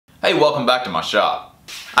Hey, welcome back to my shop.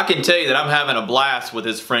 I can tell you that I'm having a blast with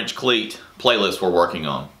this French cleat playlist we're working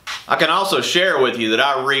on. I can also share with you that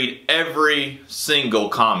I read every single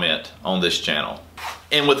comment on this channel.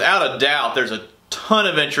 And without a doubt, there's a ton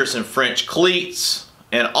of interest in French cleats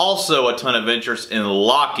and also a ton of interest in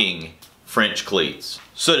locking French cleats.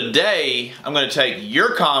 So today, I'm going to take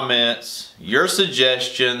your comments, your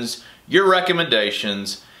suggestions, your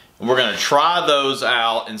recommendations, and we're going to try those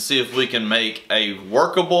out and see if we can make a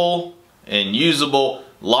workable and usable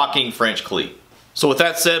locking French cleat. So with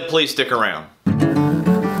that said, please stick around.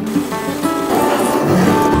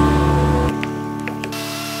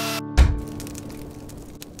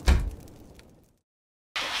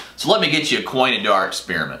 So let me get you acquainted to our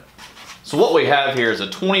experiment. So what we have here is a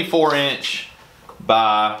 24-inch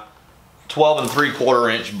by 12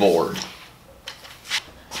 3/4-inch board.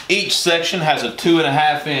 Each section has a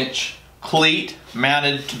 2.5-inch cleat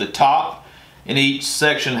mounted to the top, and each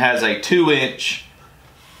section has a 2-inch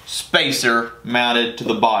spacer mounted to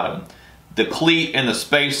the bottom. The cleat and the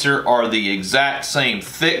spacer are the exact same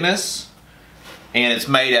thickness, and it's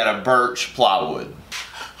made out of birch plywood.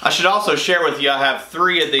 I should also share with you I have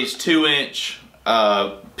 3 of these 2-inch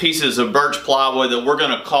pieces of birch plywood that we're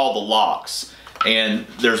going to call the locks, and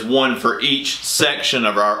there's one for each section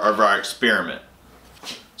of our experiment.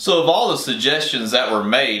 So of all the suggestions that were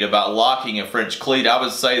made about locking a French cleat, I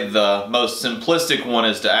would say the most simplistic one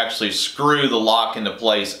is to actually screw the lock into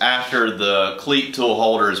place after the cleat tool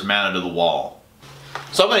holder is mounted to the wall.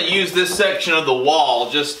 So I'm going to use this section of the wall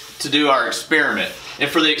just to do our experiment. And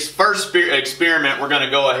for the first experiment, we're going to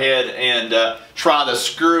go ahead and try the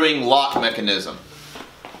screwing lock mechanism.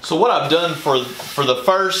 So what I've done for the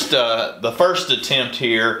first attempt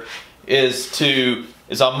here is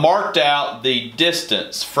I marked out the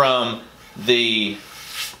distance from the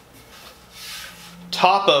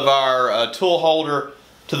top of our tool holder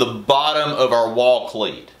to the bottom of our wall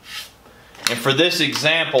cleat. And for this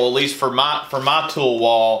example, at least for my tool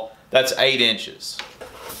wall, that's 8 inches.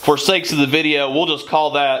 For sakes of the video, we'll just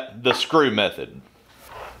call that the screw method.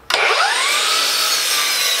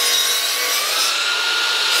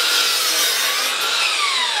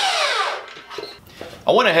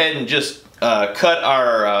 I went ahead and just cut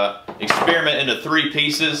our experiment into 3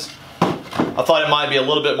 pieces. I thought it might be a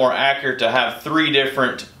little bit more accurate to have 3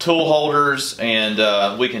 different tool holders,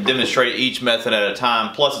 and we can demonstrate each method at a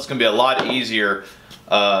time. Plus, it's going to be a lot easier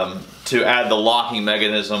to add the locking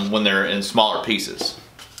mechanism when they're in smaller pieces.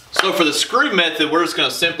 So for the screw method, we're just going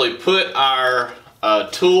to simply put our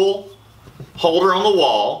tool holder on the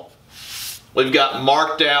wall. We've got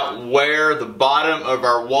marked out where the bottom of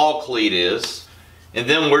our wall cleat is, and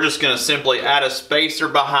then we're just going to simply add a spacer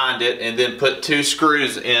behind it and then put 2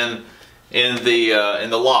 screws in the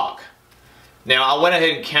lock. Now I went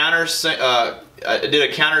ahead and did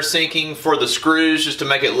a countersinking for the screws just to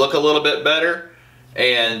make it look a little bit better,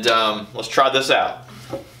 and let's try this out.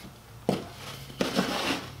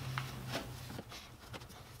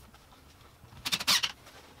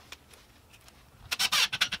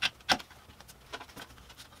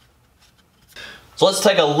 So let's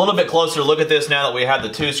take a little bit closer look at this now that we have the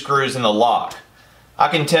 2 screws in the lock. I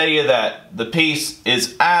can tell you that the piece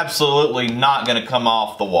is absolutely not going to come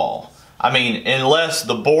off the wall. I mean, unless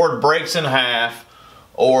the board breaks in half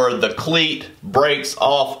or the cleat breaks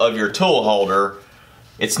off of your tool holder,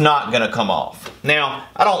 it's not going to come off. Now,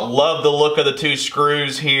 I don't love the look of the 2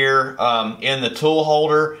 screws here in the tool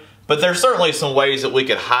holder, but there's certainly some ways that we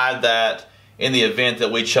could hide that in the event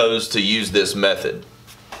that we chose to use this method.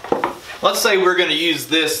 Let's say we're going to use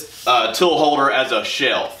this tool holder as a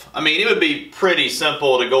shelf. I mean, it would be pretty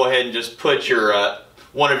simple to go ahead and just put your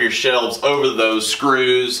one of your shelves over those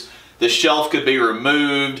screws. The shelf could be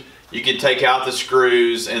removed. You could take out the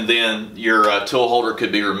screws, and then your tool holder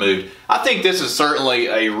could be removed. I think this is certainly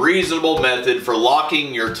a reasonable method for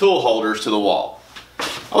locking your tool holders to the wall.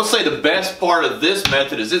 I would say the best part of this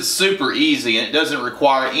method is it's super easy and it doesn't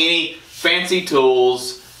require any fancy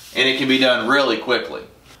tools, and it can be done really quickly.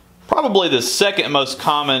 Probably the second most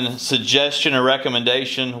common suggestion or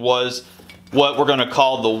recommendation was what we're going to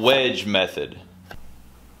call the wedge method.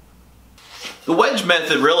 The wedge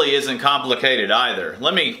method really isn't complicated either.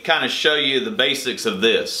 Let me kind of show you the basics of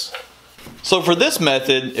this. So for this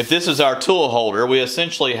method, if this is our tool holder, we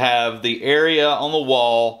essentially have the area on the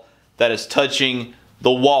wall that is touching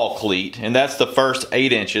the wall cleat, and that's the first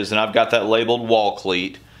 8 inches, and I've got that labeled wall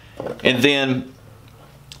cleat. And then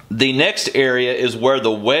the next area is where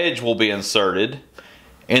the wedge will be inserted,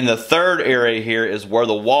 and the third area here is where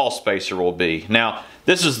the wall spacer will be. Now,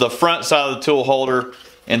 this is the front side of the tool holder,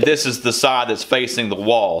 and this is the side that's facing the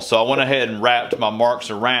wall. So I went ahead and wrapped my marks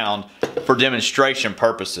around for demonstration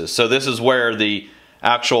purposes. So this is where the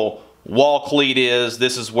actual wall cleat is,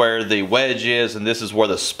 this is where the wedge is, and this is where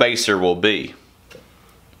the spacer will be.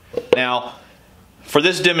 Now, for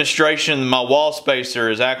this demonstration, my wall spacer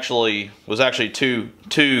was actually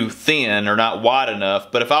too thin or not wide enough.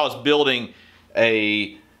 But if I was building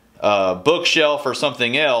a bookshelf or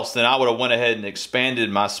something else, then I would have went ahead and expanded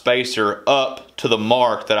my spacer up to the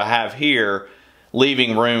mark that I have here,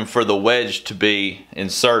 leaving room for the wedge to be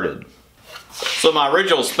inserted. So my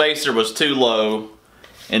original spacer was too low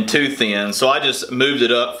and too thin, so I just moved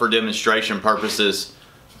it up for demonstration purposes.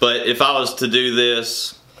 But if I was to do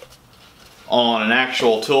this on an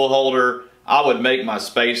actual tool holder, I would make my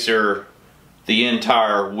spacer the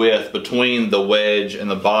entire width between the wedge and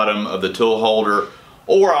the bottom of the tool holder.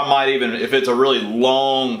 Or I might even, if it's a really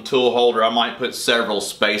long tool holder, I might put several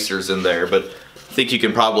spacers in there. But I think you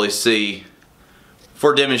can probably see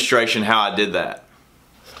for demonstration how I did that.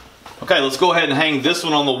 Okay, let's go ahead and hang this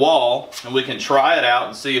one on the wall and we can try it out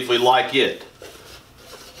and see if we like it.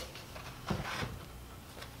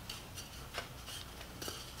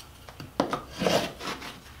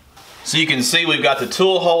 So you can see we've got the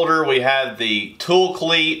tool holder, we have the tool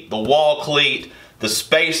cleat, the wall cleat, the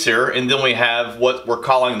spacer, and then we have what we're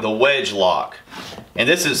calling the wedge lock. And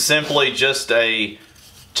this is simply just a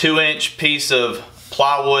 2-inch piece of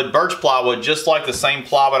plywood, birch plywood, just like the same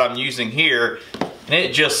plywood I'm using here, and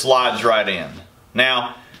it just slides right in.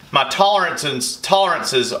 Now, my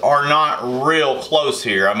tolerances are not real close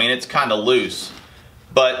here. I mean, it's kind of loose.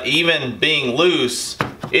 But even being loose,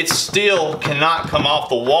 it still cannot come off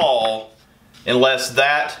the wall unless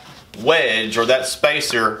that wedge or that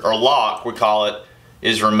spacer or lock, we call it,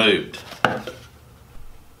 is removed.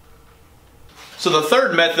 So the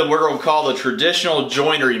third method we're going to call the traditional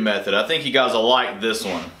joinery method. I think you guys will like this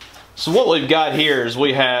one. So what we've got here is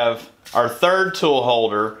we have our third tool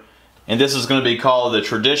holder, and this is going to be called the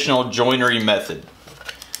traditional joinery method.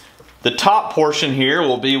 The top portion here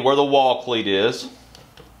will be where the wall cleat is.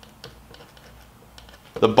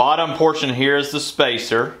 The bottom portion here is the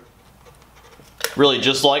spacer, really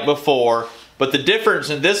just like before, but the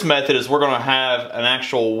difference in this method is we're going to have an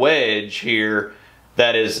actual wedge here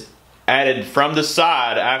that is added from the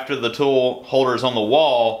side after the tool holder is on the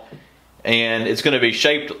wall, and it's going to be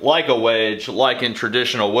shaped like a wedge, like in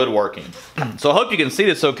traditional woodworking. So I hope you can see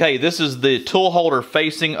this okay. This is the tool holder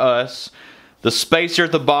facing us, the spacer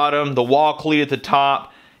at the bottom, the wall cleat at the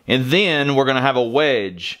top, and then we're going to have a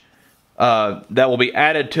wedge that will be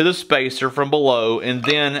added to the spacer from below, and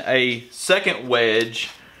then a second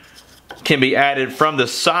wedge can be added from the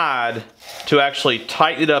side to actually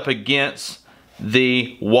tighten it up against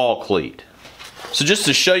the wall cleat. So just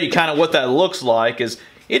to show you kind of what that looks like, is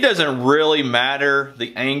it doesn't really matter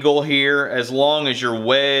the angle here as long as your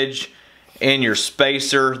wedge and your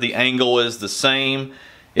spacer, the angle is the same.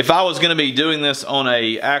 If I was going to be doing this on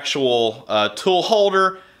a actual tool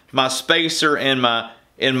holder, my spacer and my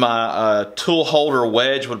tool holder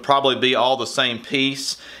wedge would probably be all the same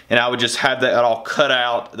piece, and I would just have that all cut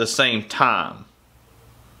out at the same time.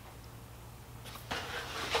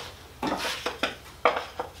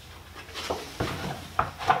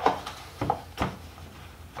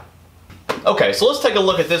 Okay, so let's take a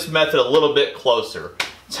look at this method a little bit closer.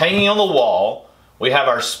 It's hanging on the wall. We have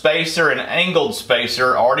our spacer and angled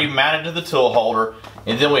spacer already mounted to the tool holder,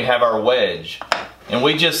 and then we have our wedge. And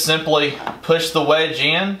we just simply push the wedge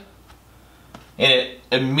in, and it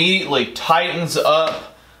immediately tightens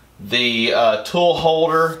up the tool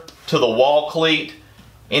holder to the wall cleat,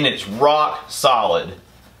 and it's rock solid.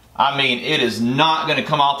 I mean, it is not going to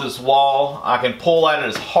come off this wall. I can pull at it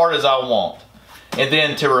as hard as I want. And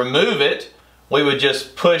then to remove it, we would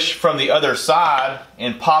just push from the other side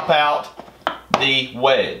and pop out the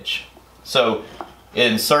wedge. So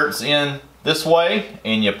it inserts in this way,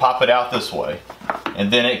 and you pop it out this way.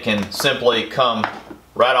 And then it can simply come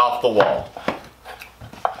right off the wall,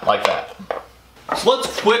 like that. So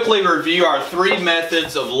let's quickly review our 3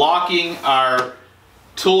 methods of locking our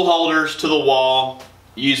tool holders to the wall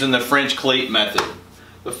using the French cleat method.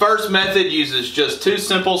 The first method uses just 2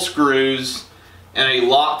 simple screws and a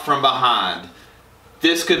lock from behind.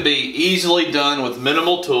 This could be easily done with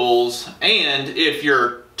minimal tools, and if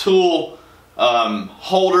your tool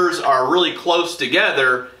holders are really close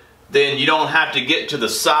together, then you don't have to get to the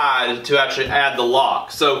side to actually add the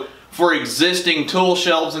lock. So for existing tool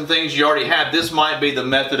shelves and things you already have, this might be the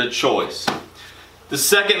method of choice. The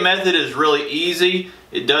second method is really easy.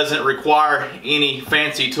 It doesn't require any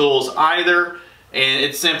fancy tools either, and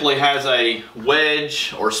it simply has a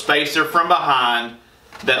wedge or spacer from behind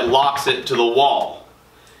that locks it to the wall.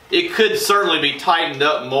 it could certainly be tightened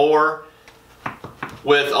up more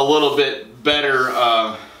with a little bit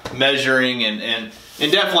better measuring, and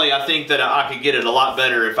definitely I think that I could get it a lot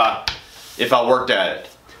better if I worked at it.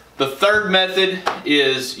 The third method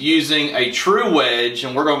is using a true wedge,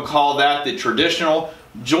 and we're going to call that the traditional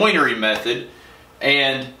joinery method,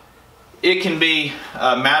 and it can be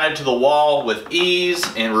mounted to the wall with ease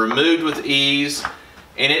and removed with ease,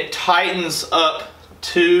 and it tightens up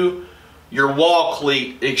to your wall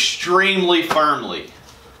cleat extremely firmly.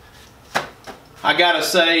 I gotta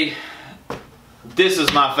say, this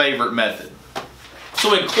is my favorite method.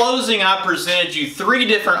 So in closing, I presented you 3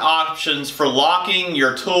 different options for locking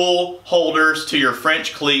your tool holders to your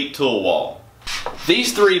French cleat tool wall.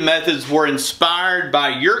 These 3 methods were inspired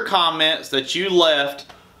by your comments that you left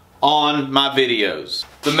on my videos.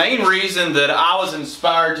 The main reason that I was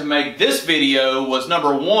inspired to make this video was,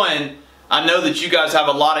 number 1, I know that you guys have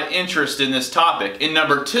a lot of interest in this topic, and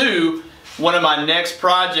number 2, one of my next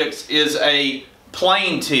projects is a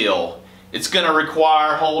plane till. It's going to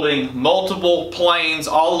require holding multiple planes,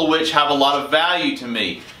 all of which have a lot of value to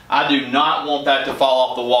me. I do not want that to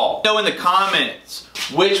fall off the wall. Know in the comments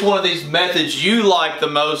which one of these methods you like the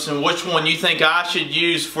most and which one you think I should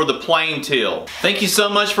use for the plane till. Thank you so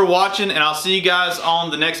much for watching, and I'll see you guys on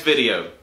the next video.